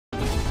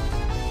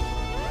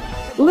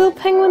Lil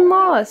Penguin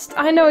lost.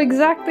 I know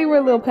exactly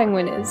where Lil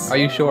Penguin is. Are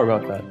you sure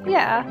about that?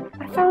 Yeah,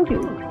 I found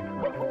you.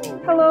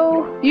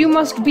 Hello. You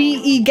must be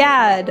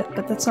Egad,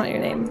 but that's not your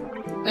name.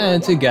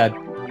 It's Egad.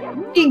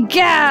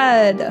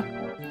 Egad!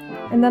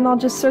 And then I'll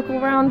just circle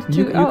around to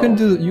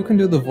You can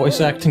do the voice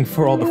acting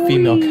for all the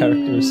female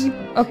characters.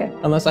 Okay.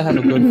 Unless I have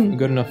a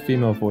good enough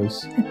female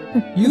voice.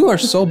 You are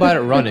so bad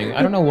at running.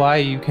 I don't know why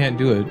you can't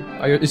do it.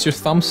 Is your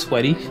thumb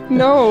sweaty?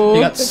 No.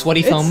 You got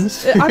sweaty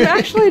thumbs? I'm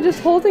actually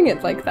just holding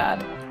it like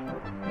that.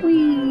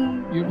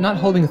 Whee. You're not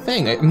holding a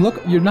thing.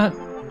 Look, you're not.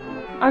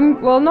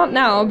 Well, not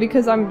now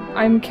because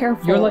I'm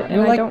careful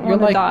and I don't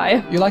want to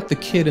die. You're like the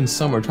kid in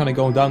summer trying to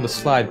go down the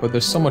slide, but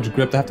there's so much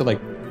grip they have to like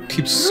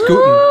keep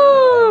scooting.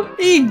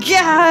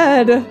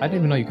 Egad! I didn't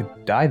even know you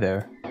could die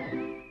there.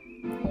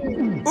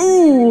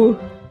 Ooh!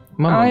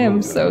 Mama, I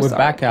am so sorry. We're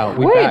back out.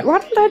 Wait, why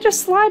did I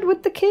just slide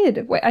with the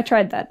kid? Wait, I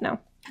tried that now.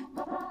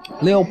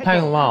 Lil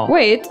Pang Lao.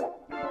 Wait.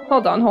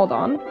 Hold on.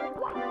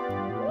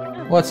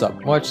 What's up?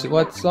 What's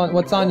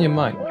on your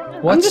mind?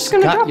 I'm just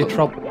gonna got drop your him.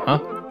 trouble? Huh?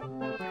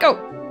 Go!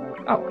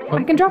 Oh,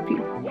 I can drop you.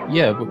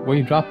 Yeah, but where are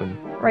you dropping?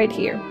 Right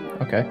here.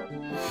 Okay.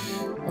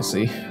 I'll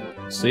see.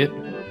 See it?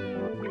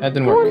 That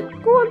didn't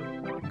work. Go on.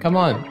 Come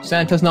on.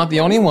 Santa's not the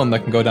only one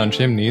that can go down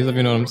chimneys, if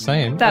you know what I'm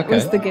saying. That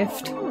was the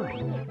gift.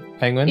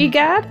 Penguin?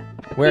 Egad?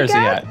 Where is he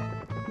Egad?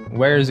 at?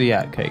 Where is he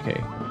at, KK?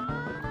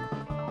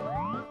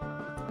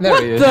 There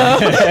What he is.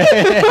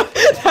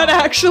 That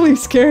actually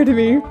scared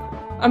me.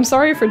 I'm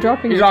sorry for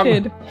dropping your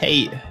kid.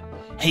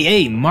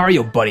 Hey,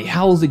 Mario buddy,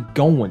 how's it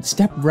going?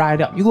 Step right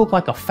up. You look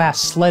like a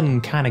fast sledding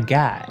kind of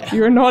guy.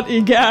 You're not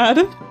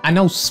Egad. I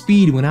know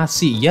speed when I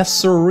see it. Yes,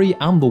 sirree,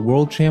 I'm the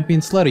world champion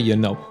sledder, you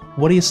know.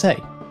 What do you say?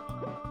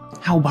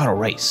 How about a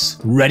race?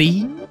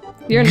 Ready?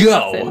 You're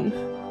Go! nothing.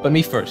 But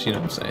me first, you know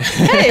what I'm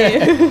saying? Hey!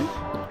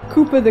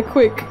 Koopa the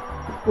Quick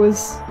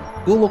was...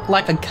 You look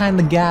like the kind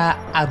of guy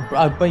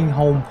I'd bring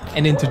home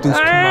and introduce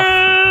to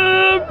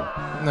my...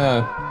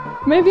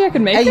 Maybe I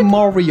could make it? Hey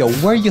Mario,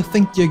 where you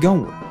think you're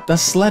going? The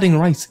sledding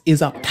race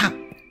is up top.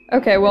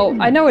 Okay, well,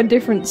 I know a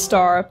different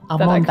star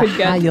that I could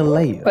get.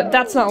 Layer. But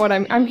that's not what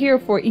I'm here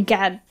for.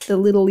 Egad, the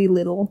little.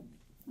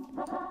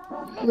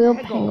 Lil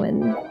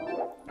Penguin.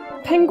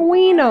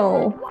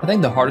 Penguino! I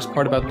think the hardest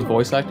part about the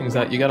voice acting is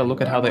that you gotta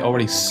look at how they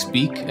already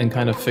speak and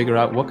kind of figure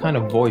out what kind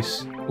of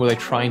voice were they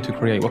trying to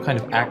create, what kind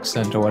of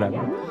accent or whatever.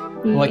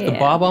 Yeah. Like the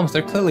Bob-ombs,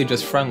 they're clearly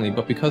just friendly,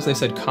 but because they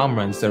said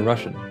comrades, they're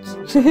Russians.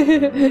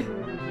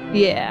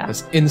 Yeah.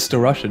 That's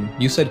insta-Russian.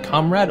 You said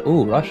comrade?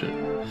 Ooh, Russian.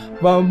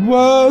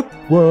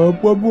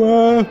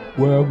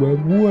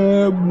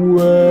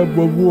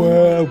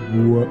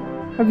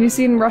 Have you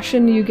seen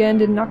Russian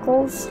Ugandan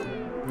Knuckles?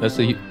 That's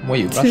the...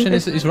 Wait, Russian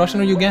is Russian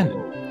or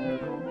Ugandan?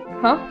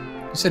 Huh?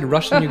 You said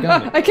Russian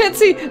Ugandan. I can't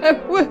see!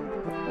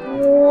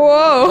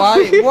 Whoa!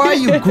 Why are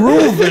you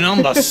grooving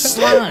on the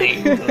slide?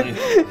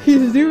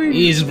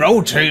 He's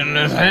rotating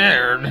his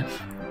head.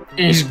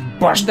 He's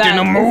busting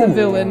a move. That's a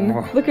villain.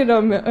 Look at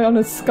him on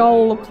a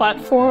skull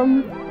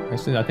platform.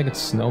 Actually, I think it's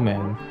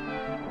Snowman.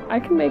 I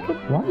can make it.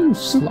 Why are you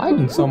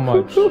sliding so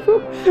much?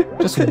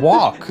 Just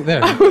walk.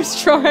 There. I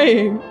was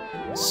trying.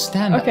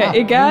 Stand up. Okay,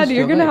 Egad, Use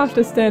you're gonna your have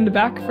to stand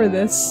back for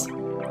this. Yeah.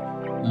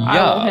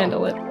 I will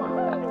handle it.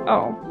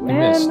 Oh, You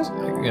man. missed,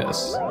 I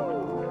guess.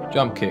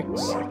 Jump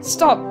kicks.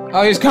 Stop.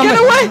 Oh, he's coming. Get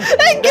away!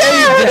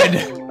 Egad!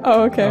 He's dead.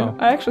 Oh, okay. Oh.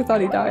 I actually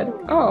thought he died.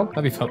 Oh.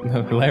 That'd be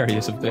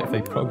hilarious if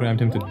they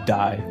programmed him to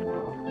die.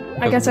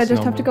 I guess I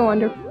just have to go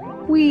under.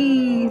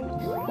 Whee!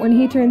 When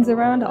he turns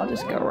around, I'll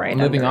just go right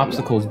Living under.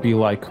 obstacles be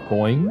like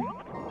boing,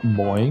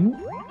 boing,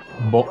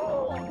 bo.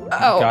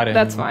 Oh, Got him.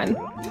 that's fine.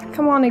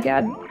 Come on,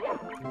 Egad.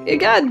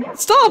 Egad,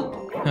 stop!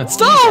 That's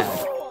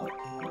Stop!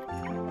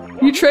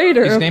 You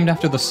traitor. He's named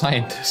after the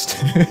scientist.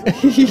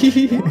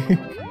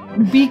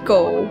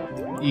 Biko.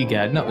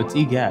 Egad. No, it's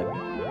Egad.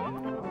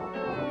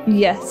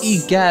 Yes.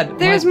 Egad.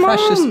 There's my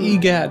precious Mom.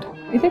 Egad.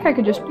 You think I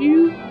could just...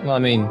 You? Well, I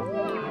mean...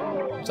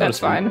 That's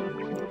fine.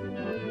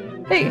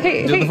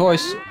 Hey, Do the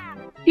voice.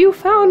 You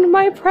found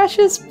my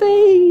precious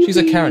baby. She's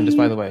a Karen, just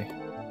by the way.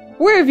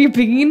 Where have you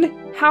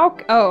been? How...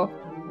 Oh.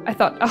 I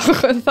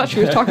thought she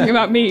was talking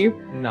about me.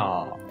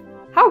 No.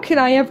 How can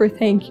I ever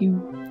thank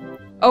you?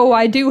 Oh,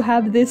 I do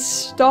have this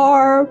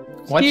star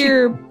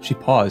here. She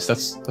paused.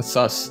 That's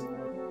sus.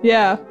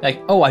 Yeah. Like,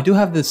 oh, I do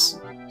have this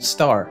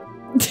star.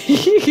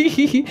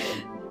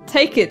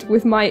 Take it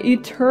with my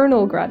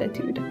eternal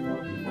gratitude.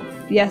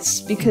 Yes,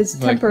 because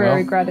Like,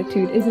 temporary well,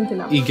 gratitude isn't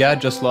enough. Egad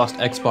just lost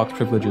Xbox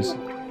privileges.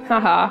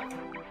 Haha.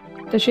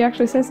 Does she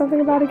actually say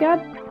something about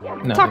Egad?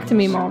 No. Talk to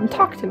me, Mom.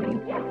 Talk to me.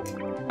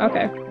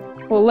 Okay.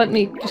 Well, let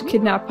me just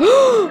kidnap.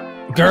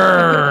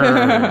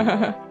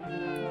 Grrr!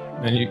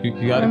 And you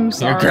got I'm it.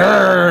 sorry.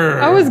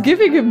 Grrr! I was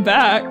giving him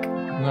back.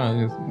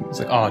 No, it's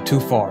like, oh, too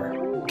far.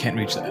 Can't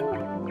reach that.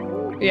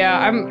 Yeah,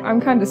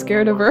 I'm kind of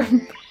scared of her.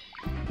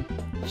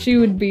 She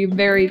would be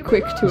very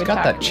quick to He's attack.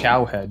 got that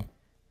chow head.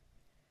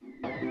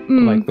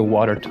 Mm. Like the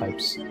water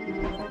types.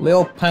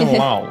 Lil Penguin.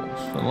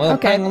 Lil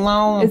Okay.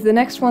 Penguin. Is the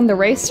next one the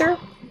racer?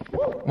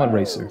 What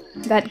racer?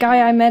 That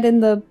guy I met in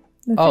the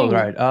Oh, thing.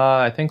 right.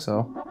 I think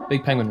so.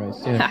 Big penguin race.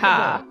 Yeah.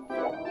 Haha.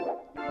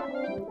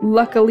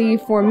 Luckily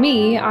for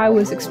me, I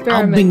was I'll be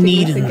experimenting with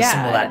needing the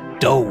some of gad. that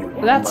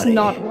dough. That's buddy.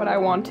 not what I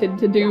wanted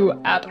to do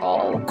at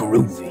all.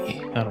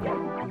 Groovy. I don't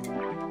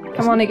know.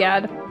 Come on,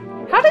 Egad.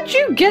 How did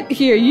you get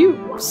here,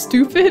 you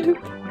stupid?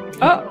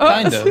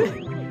 Kinda.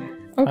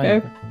 Okay.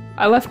 Kinda.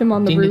 I left him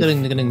on the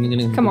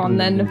roof. Come on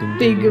then,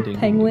 big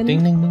penguin.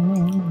 Ding, ding, ding,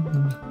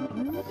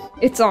 ding.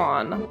 It's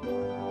on.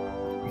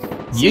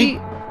 See,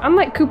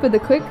 unlike Koopa the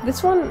Quick,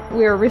 this one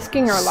we're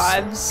risking our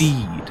lives.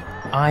 Speed.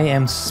 I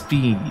am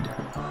speed.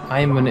 I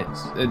am when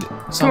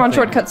it's. Come on,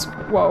 shortcuts.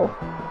 Whoa.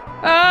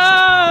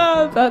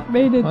 Ah, that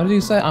made it. What did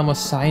you say? I'm a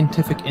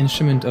scientific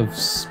instrument of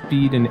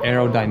speed and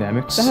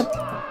aerodynamics.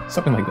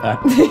 Something like that.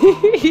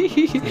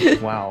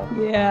 Wow.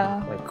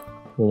 Yeah. Like,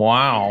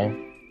 wow.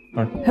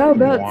 Or, How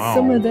about wow.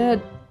 some of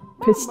that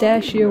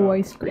pistachio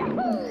ice cream?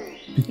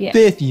 Yeah.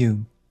 Pistachio.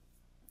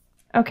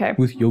 Okay.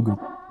 With yogurt.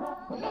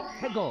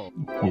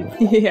 Yeah.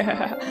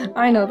 Yeah,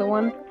 I know the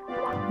one.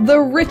 The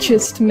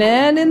richest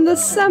man in the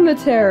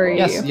cemetery.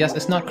 Yes, yes,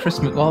 it's not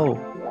Christmas. Oh.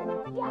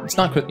 It's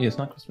not Christmas. Yeah, it's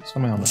not Christmas.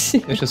 What am I on?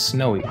 It's just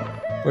snowy.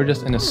 We're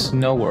just in a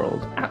snow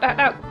world. Ow, ow,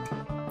 ow.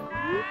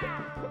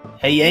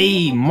 Hey,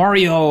 hey,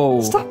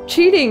 Mario! Stop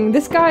cheating!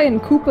 This guy in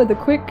Koopa the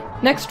Quick,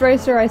 next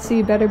racer I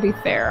see better be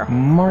fair.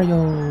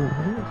 Mario.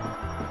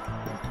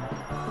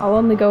 I'll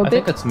only go a I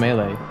bit. think it's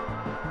Melee.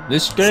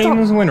 This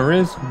game's winner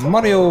is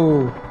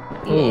Mario.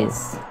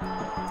 Yes.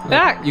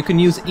 Back! You can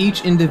use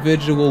each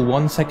individual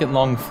 1 second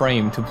long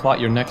frame to plot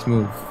your next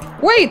move.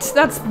 Wait!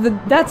 That's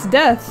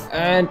death!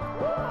 And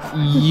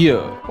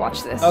yeah.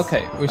 Watch this.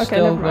 Okay, we're Okay,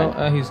 still. never mind.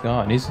 Well, he's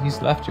gone. He's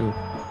left you.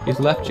 He's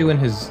left you in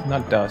his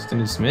not dust, in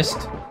his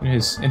mist, in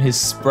his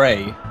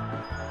spray.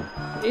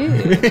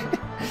 Ew.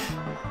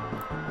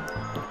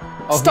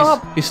 Oh,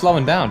 Stop! He's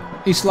slowing down.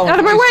 He's slowing. Out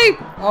of my way!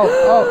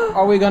 Oh!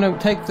 Are we gonna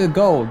take the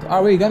gold?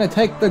 Are we gonna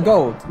take the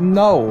gold?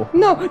 No.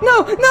 No!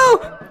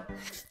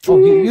 Oh,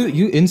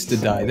 you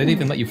insta died. They didn't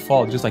even let you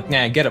fall. Just like,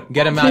 nah, get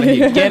him out of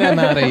here. Get him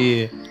out of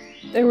here.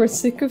 They were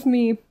sick of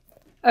me.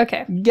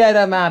 Okay. Get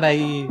him out of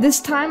here. This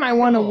time I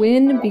want to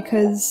win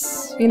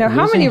because, you know,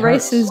 how Losing many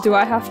hurts. races do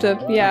I have to,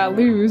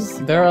 lose?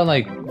 There are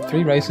like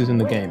 3 races in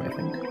the game, I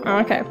think. Oh,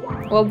 okay.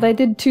 Well, they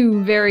did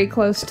 2 very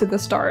close to the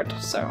start,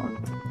 so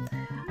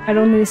I'd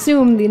only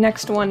assume the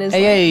next one is.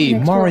 Hey,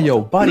 next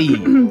Mario, buddy.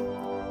 one.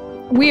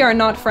 We are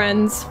not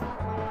friends.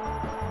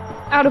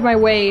 Out of my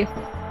way,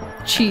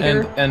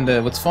 cheater. And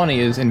what's funny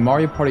is in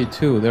Mario Party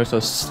 2, there's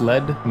a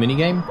sled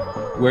minigame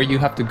where you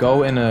have to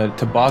go in a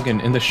toboggan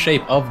in the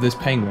shape of this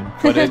penguin,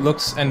 but it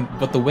looks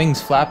but the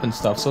wings flap and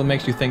stuff, so it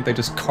makes you think they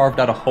just carved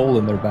out a hole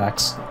in their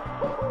backs.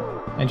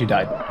 And you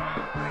died.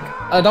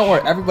 Don't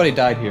worry, everybody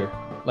died here.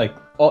 Like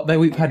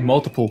we've had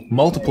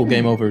multiple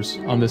game overs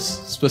on this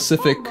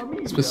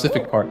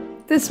specific part.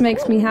 This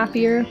makes me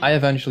happier. I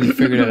eventually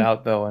figured it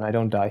out though, and I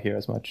don't die here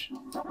as much.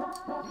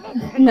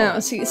 No,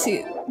 see,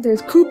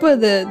 there's Koopa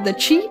the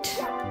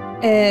cheat,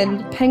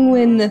 and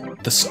Penguin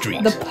The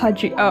street. the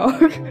pudgy. Oh.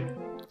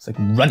 It's like,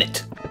 run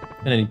it!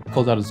 And then he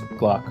pulls out his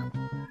Glock.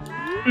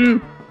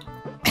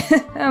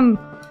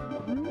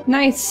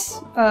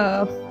 Nice,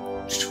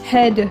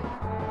 head.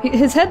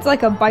 His head's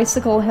like a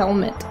bicycle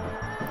helmet.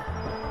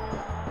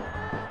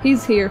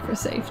 He's here for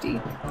safety.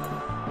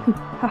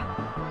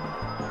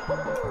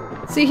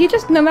 See, he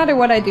just, no matter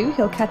what I do,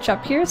 he'll catch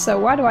up here, so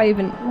why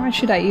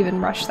should I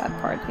even rush that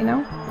part, you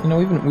know? You know,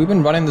 we've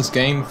been running this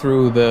game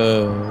through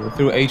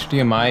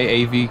HDMI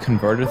AV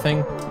converter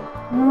thing.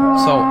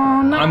 So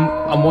no.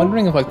 I'm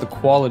wondering if like the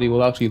quality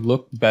will actually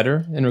look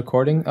better in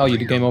recording. Oh, you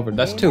did game over.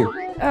 That's 2.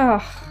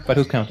 Ugh. But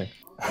who's counting?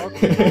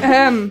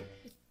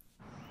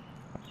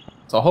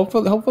 So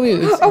hopefully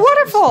it's A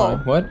waterfall! It's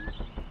fine. What?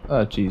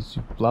 Oh jeez,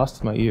 you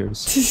blasted my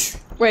ears.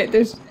 Wait,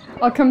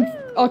 I'll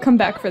come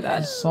back for that.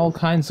 There's all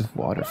kinds of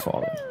water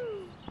falling.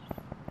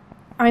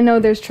 I know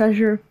there's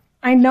treasure.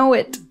 I know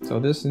it. So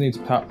this needs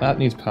that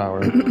needs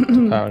power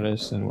to power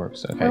this and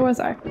works. Okay. Where was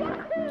I?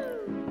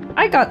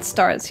 I got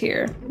stars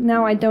here.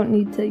 Now I don't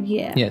need to,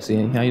 Yeah, see,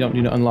 now you don't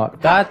need to unlock.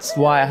 That's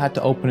why I had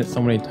to open it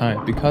so many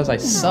times, because I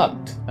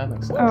sucked. That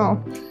makes sense.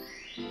 Oh.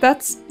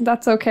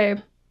 That's okay.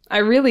 I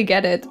really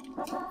get it.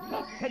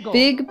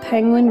 Big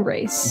penguin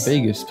race.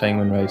 Biggest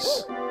penguin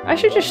race. I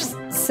should just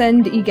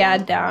send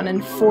Egad down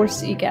and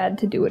force Egad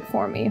to do it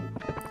for me.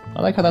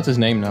 I like how that's his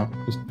name now.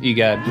 Just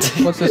Egad.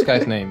 What's this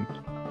guy's name?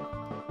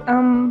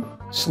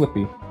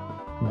 Slippy.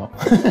 No.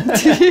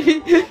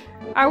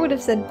 I would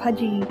have said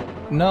Pudgy.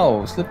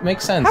 No, Slip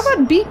makes sense. How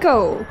about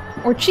Biko?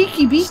 Or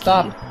Cheeky Beaky?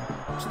 Stop.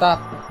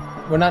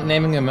 We're not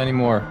naming him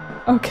anymore.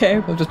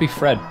 Okay. He'll just be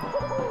Fred.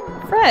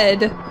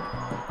 Fred?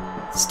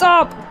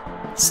 Stop!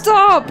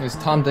 It's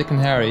Tom, Dick,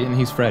 and Harry, and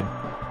he's Fred.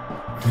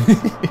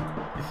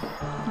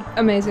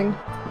 Amazing.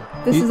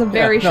 This is a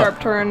very sharp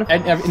turn.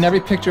 In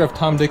every picture of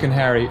Tom, Dick, and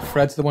Harry,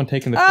 Fred's the one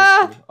taking the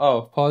picture.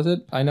 Oh, pause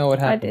it. I know what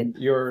happened. I did.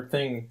 Your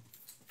thing,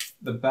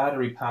 the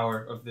battery power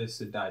of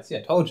this, it died. See,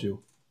 I told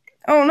you.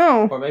 Oh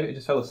no! Or maybe it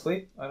just fell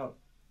asleep? I don't...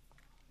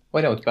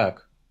 Wait, no, it's back.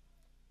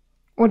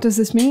 What does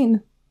this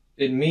mean?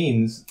 It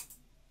means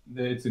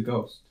that it's a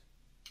ghost.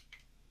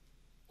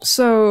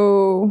 So...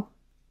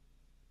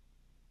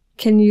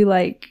 Can you,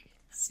 like,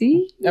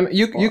 see? I mean,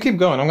 you keep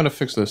going. I'm gonna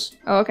fix this.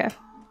 Oh, okay.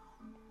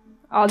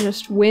 I'll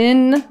just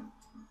win.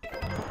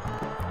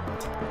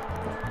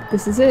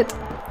 This is it.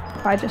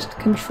 If I just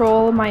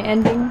control my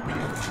ending.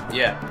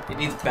 Yeah, it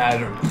needs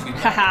batteries.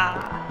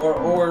 Haha.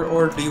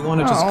 or do you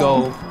want to just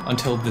go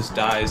until this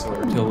dies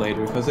or until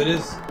later? Because it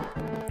is.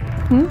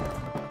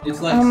 It's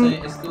like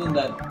saying it's doing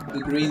the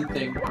green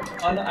thing.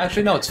 Oh, no,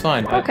 actually, no, it's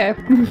fine. Okay.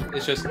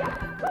 It's just.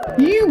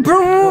 You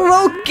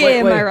broke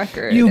my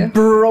record. You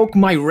broke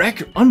my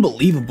record.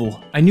 Unbelievable.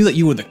 I knew that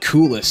you were the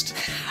coolest.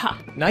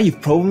 Now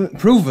you've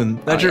proven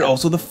that you're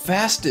also the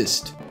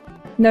fastest.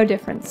 No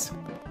difference.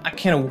 I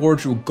can't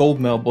award you a gold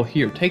medal, but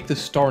here, take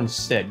this star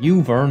instead.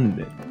 You've earned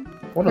it.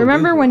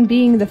 Remember when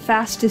being the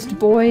fastest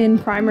boy in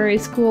primary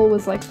school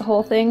was like the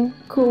whole thing?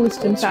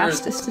 Coolest and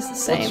fastest is the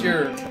same. What's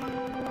your...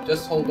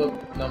 Just hold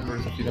up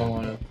numbers if you don't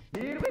want to.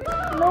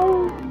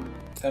 No.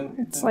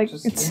 It's like,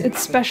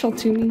 it's special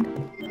to me.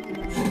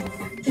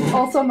 It's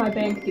also my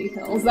bank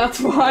details, that's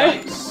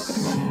why.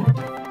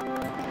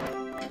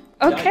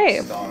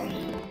 Okay.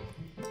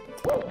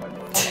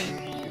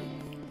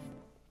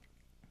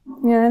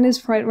 Yeah, that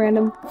is quite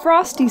random.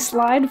 Frosty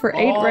slide for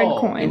 8 red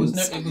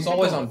coins. It was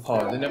always on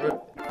pause. It never...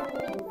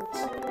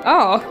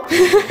 Oh.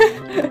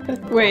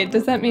 Wait,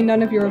 does that mean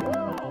none of your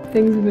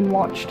things have been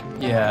watched?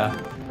 Yeah.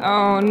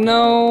 Oh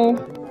no.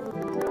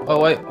 Oh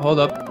wait, hold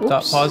up.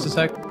 Stop, pause a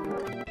sec.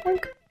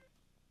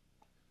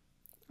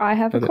 I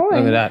have a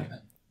coin. Look at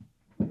that.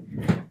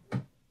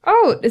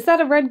 Oh, is that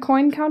a red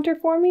coin counter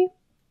for me?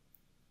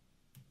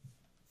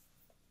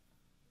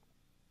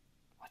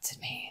 What's it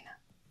mean?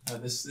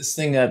 This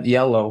thing at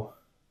yellow.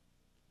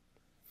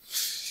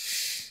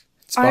 It's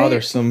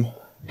bothersome.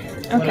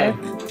 Okay.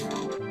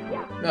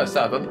 No,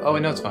 stop. Oh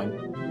wait, no, it's fine.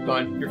 Go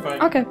on, you're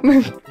fine. Okay.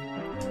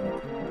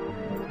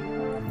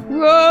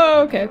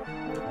 Whoa, okay.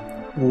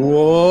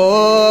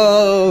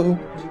 Whoa!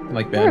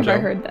 Like banjo. Where have I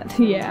heard that?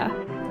 Yeah.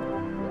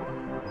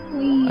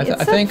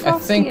 I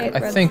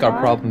think our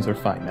problems are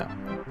fine now.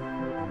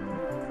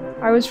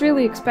 I was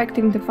really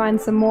expecting to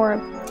find some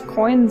more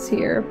coins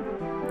here,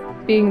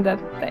 being the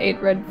 8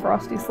 red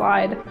frosty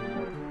slide.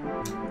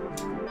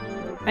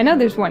 I know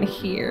there's one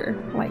here,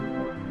 like...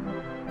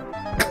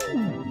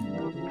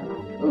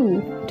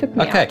 Ooh, took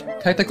me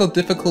out. Technical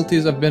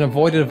difficulties have been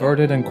avoided,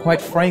 averted, and quite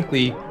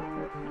frankly,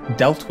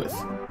 dealt with.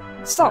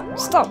 Stop!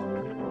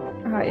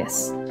 Ah,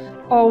 yes.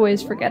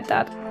 Always forget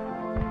that.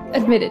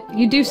 Admit it,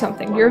 you do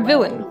something, you're a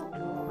villain.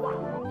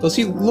 Does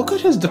he look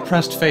at his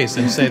depressed face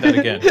and say that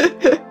again?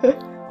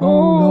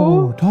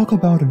 Oh no, talk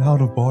about an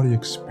out-of-body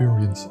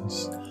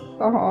experiences.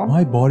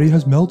 My body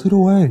has melted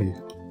away.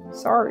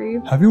 Sorry.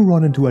 Have you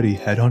run into any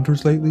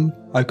headhunters lately?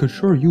 I could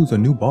sure use a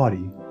new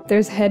body.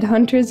 There's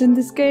headhunters in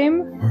this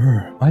game?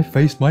 My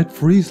face might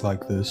freeze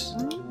like this.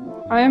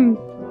 I am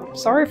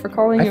sorry for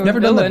calling you a villain. I've never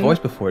done that voice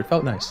before, it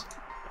felt nice.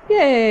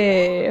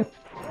 Yay!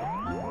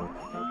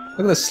 Look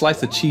at this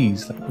slice of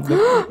cheese.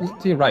 Look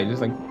to your right, it's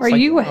like... Are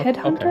you a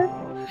headhunter? Okay.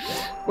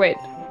 Wait.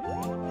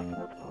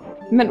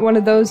 I meant one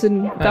of those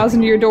in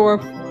Thousand Year Door.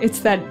 It's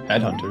that...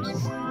 Headhunters.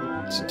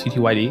 It's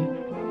TTYD?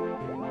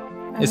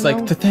 It's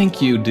like, to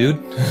thank you, dude.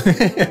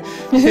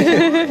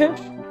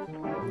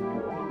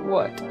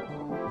 What?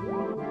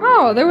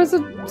 Oh, there was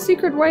a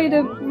secret way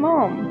to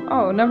Mom.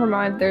 Oh, never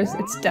mind.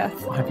 It's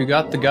death. Have you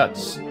got the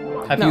guts?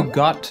 Have you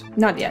got...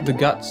 Not yet. The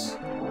guts?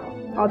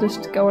 I'll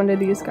just go into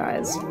these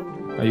guys.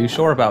 Are you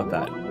sure about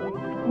that?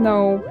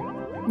 No.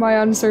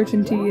 My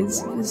uncertainty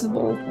is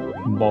visible.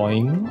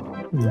 Boing.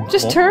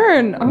 Just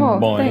turn! Oh,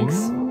 boing.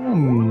 Thanks.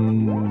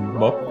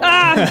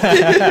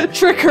 Ah!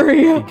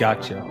 Trickery! He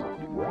gotcha.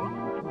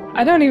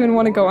 I don't even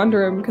want to go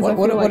under him because I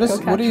feel like he'll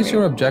catch me. What is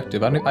your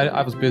objective?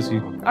 I was busy.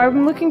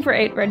 I'm looking for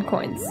 8 red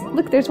coins.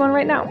 Look, there's one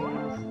right now.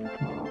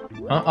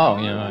 Oh,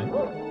 yeah.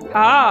 Right.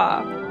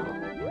 Ah!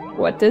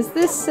 What does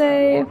this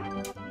say?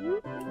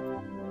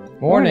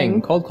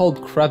 Warning.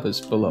 Cold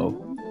crevice below.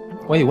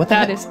 Wait, what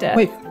that is death.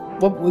 Wait,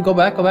 we go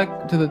back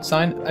to the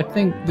sign. I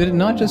think, did it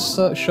not just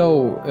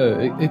show,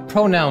 it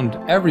pronounced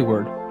every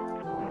word?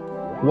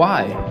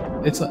 Why?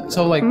 It's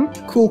so like,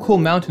 cool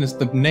mountain is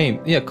the name.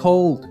 Yeah,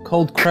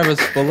 cold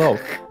crevice below.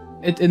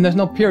 And there's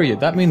no period.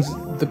 That means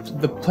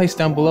the place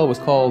down below is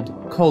called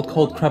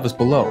cold crevice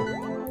below.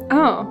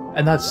 Oh.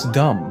 And that's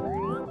dumb.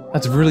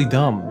 That's really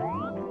dumb.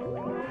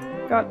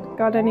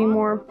 Got any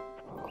more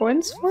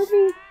coins for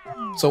me?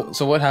 So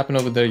what happened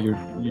over there?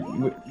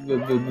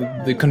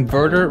 The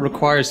converter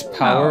requires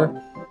power,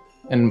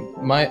 and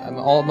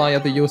all my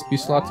other USB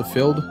slots are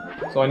filled,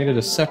 so I needed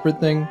a separate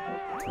thing,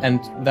 and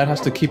that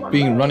has to keep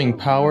running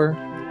power.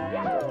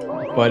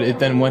 But it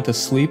then went to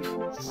sleep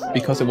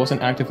because it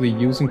wasn't actively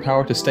using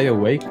power to stay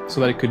awake,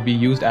 so that it could be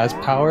used as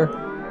power.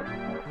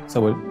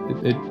 So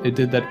it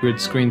did that weird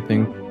screen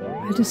thing.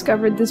 I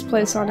discovered this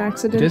place on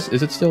accident.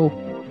 Is it still?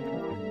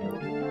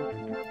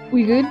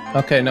 We good?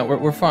 Okay, no,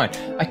 we're fine.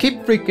 I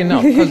keep freaking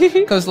out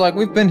because like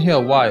we've been here a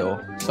while,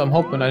 so I'm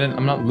hoping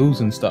I'm not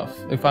losing stuff.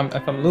 If I'm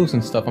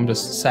losing stuff, I'm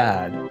just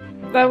sad.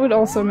 That would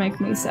also make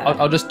me sad.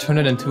 I'll just turn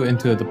it into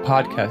the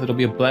podcast. It'll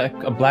be a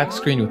black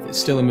screen with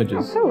still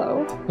images. Oh,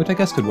 hello. Which I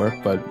guess could work,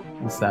 but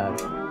it's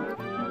sad.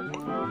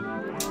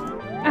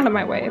 Out of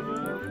my way.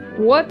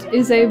 What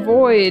is a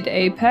void,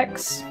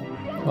 Apex?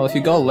 Well, if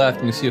you go left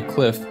and you see a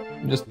cliff,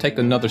 you just take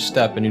another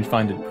step and you'd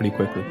find it pretty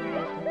quickly.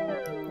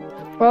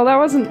 Well, that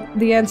wasn't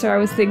the answer I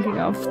was thinking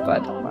of,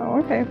 but,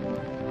 well, okay.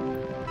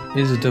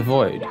 Is it a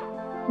void?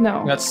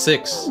 No. We got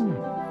 6.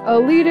 A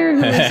leader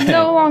who is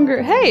no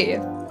longer,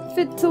 hey,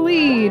 fit to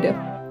lead.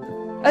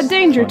 A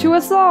danger to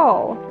us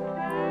all.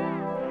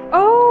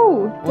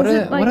 Oh, what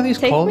are these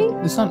called? Me?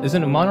 Isn't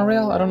it a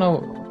monorail? I don't know.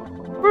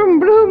 Broom,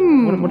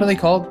 broom. What are they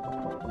called?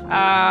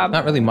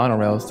 Not really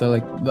monorails. They're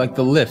like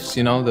the lifts,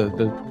 you know, the.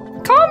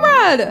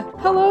 Comrade!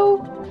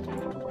 Hello.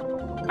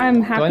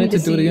 I'm happy do I need to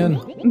do it again?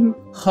 Mm-hmm.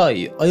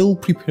 Hi, I'll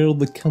prepare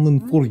the cannon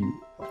for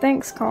you.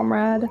 Thanks,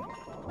 comrade.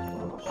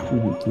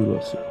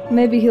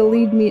 Maybe he'll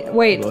lead me.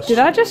 Wait, did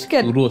I just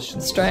get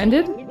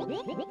stranded?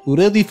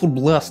 Ready for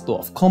blast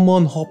off. Come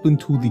on, hop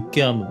into the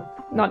cannon.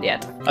 Not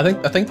yet. I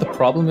think the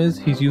problem is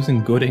he's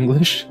using good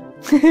English,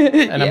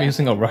 and I'm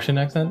using a Russian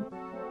accent.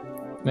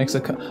 Makes a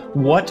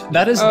what?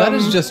 That is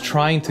just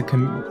trying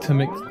to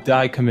make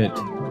die commit,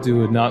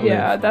 do it not live.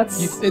 Yeah,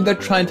 that's. They're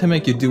trying to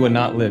make you do and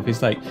not live.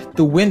 He's like,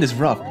 the wind is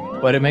rough,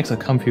 but it makes a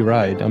comfy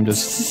ride. I'm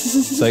just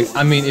it's like,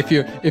 I mean, if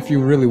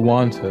you really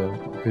want to.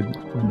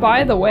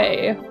 By the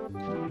way,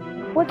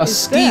 what is a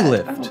ski that?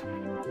 lift?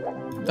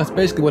 Oh. That's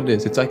basically what it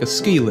is. It's like a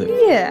ski lift.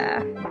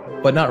 Yeah.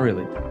 But not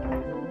really.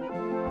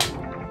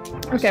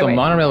 Okay. So wait.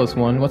 monorail is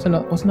one. What's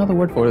another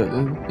word for it?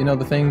 You know,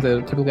 the things that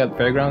are typically at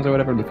fairgrounds or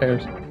whatever, the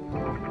fairs.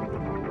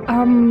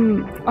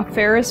 A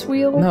Ferris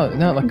wheel?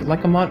 No,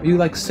 like a you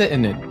like sit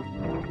in it.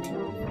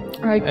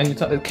 Right. And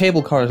the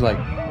cable car is like,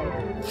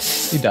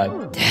 you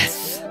died.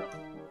 Death.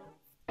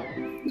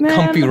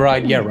 Comfy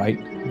ride, yeah, right.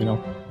 You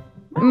know.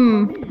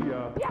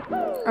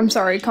 I'm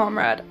sorry,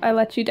 comrade. I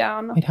let you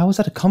down. Wait, how was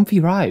that a comfy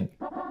ride?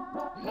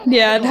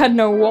 Yeah, it had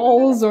no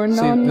walls or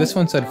none. See, this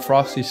one said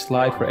frosty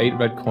slide for 8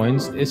 red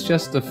coins. It's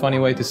just a funny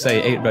way to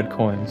say 8 red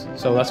coins.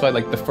 So that's why,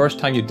 like, the first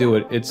time you do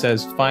it, it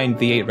says find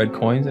the 8 red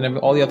coins, and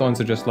all the other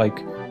ones are just like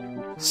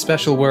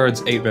special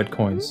words 8 red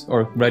coins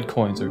or red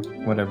coins or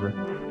whatever.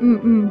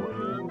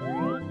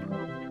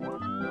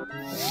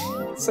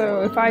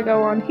 So if I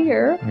go on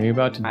here, are you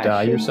about to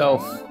die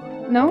yourself?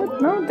 No,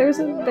 there's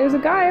a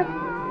guy.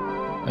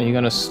 Are you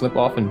gonna slip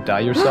off and die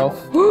yourself?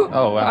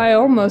 Oh wow! I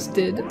almost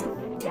did.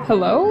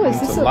 Hello? Is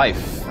this a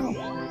life? Oh.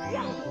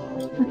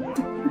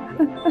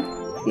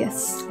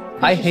 Yes.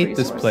 I hate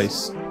this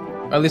place.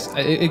 Or at least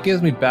it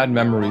gives me bad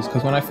memories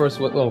because when I first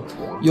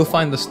you'll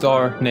find the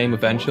star name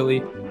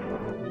eventually.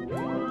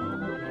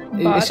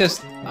 It's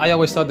just I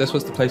always thought this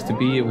was the place to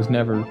be. It was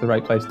never the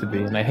right place to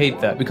be, and I hate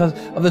that because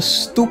of the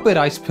stupid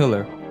ice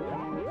pillar.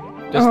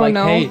 Just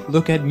hey,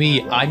 look at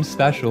me, I'm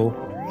special.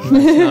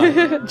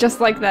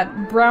 Just like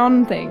that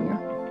brown thing.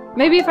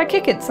 Maybe if I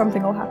kick it,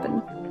 something will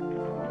happen.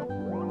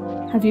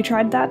 Have you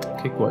tried that?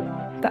 Kick what?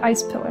 The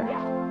ice pillar.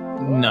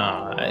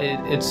 Nah,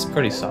 it's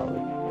pretty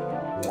solid.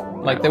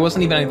 Like there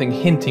wasn't even anything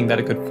hinting that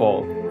it could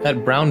fall.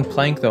 That brown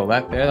plank though,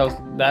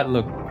 that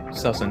looked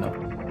sus enough.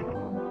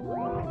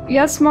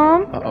 Yes,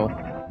 Mom? Uh-oh.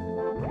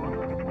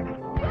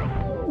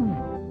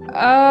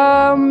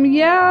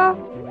 Yeah.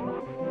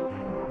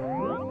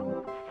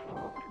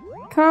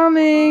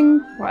 Coming.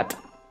 What?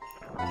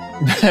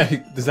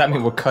 Does that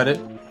mean we'll cut it?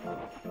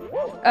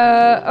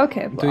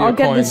 Okay. I'll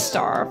get coins. this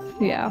star.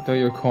 Yeah. Do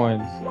your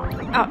coins.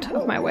 Out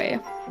of my way.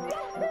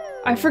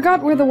 I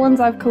forgot where the ones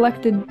I've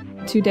collected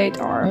to date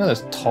are. Oh,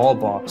 there's tall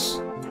box.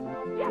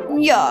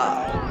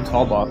 Yeah.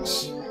 Tall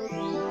box.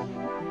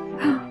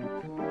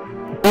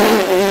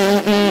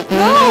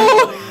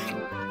 No!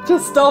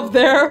 Just stop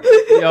there.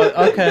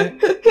 Okay.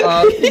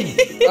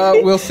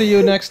 We'll see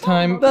you next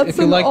time. If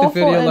you like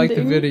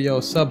the video,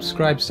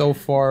 subscribe so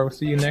far. We'll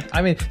see you next.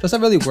 I mean, does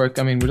that really work?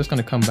 I mean, we're just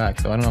gonna come back,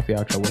 so I don't know if the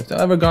outro works.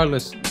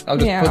 Regardless, I'll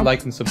just put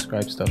like and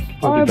subscribe stuff.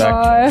 We'll be back.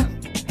 Bye.